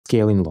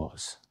scaling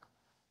laws,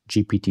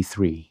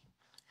 GPT-3,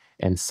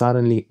 and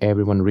suddenly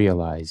everyone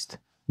realized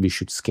we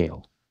should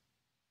scale.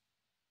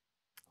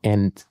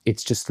 And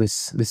it's just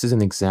this is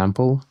an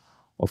example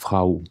of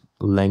how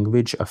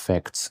language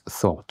affects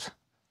thought.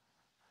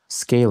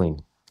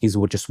 Scaling is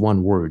just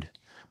one word,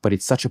 but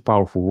it's such a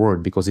powerful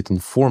word because it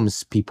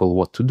informs people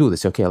what to do. They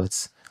say, okay,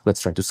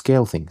 let's try to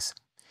scale things.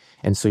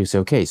 And so you say,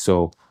 okay,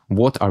 so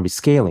what are we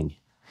scaling?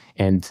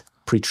 And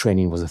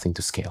pre-training was the thing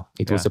to scale.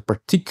 It was a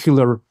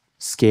particular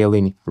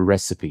scaling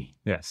recipe.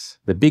 Yes.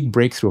 The big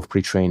breakthrough of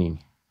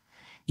pre-training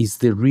is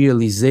the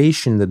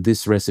realization that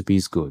this recipe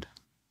is good.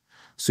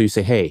 So you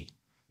say, hey,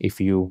 if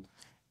you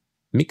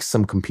mix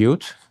some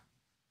compute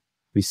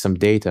with some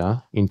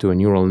data into a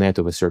neural net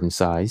of a certain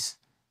size,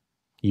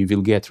 you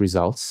will get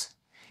results,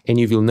 and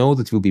you will know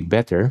that it will be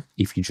better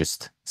if you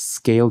just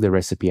scale the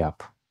recipe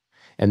up.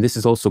 And this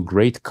is also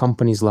great.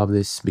 Companies love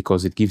this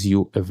because it gives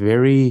you a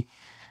very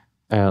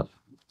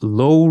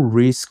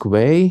low-risk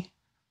way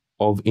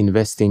of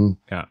investing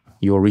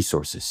your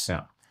resources,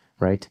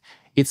 right?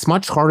 It's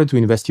much harder to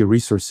invest your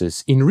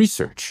resources in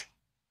research.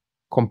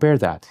 Compare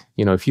that.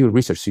 If you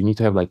research, you need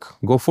to have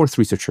go forth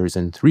researchers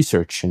and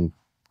research and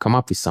come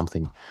up with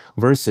something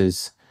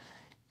versus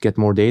get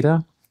more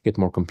data, get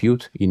more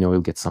compute, you'll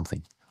get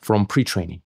something from pre-training.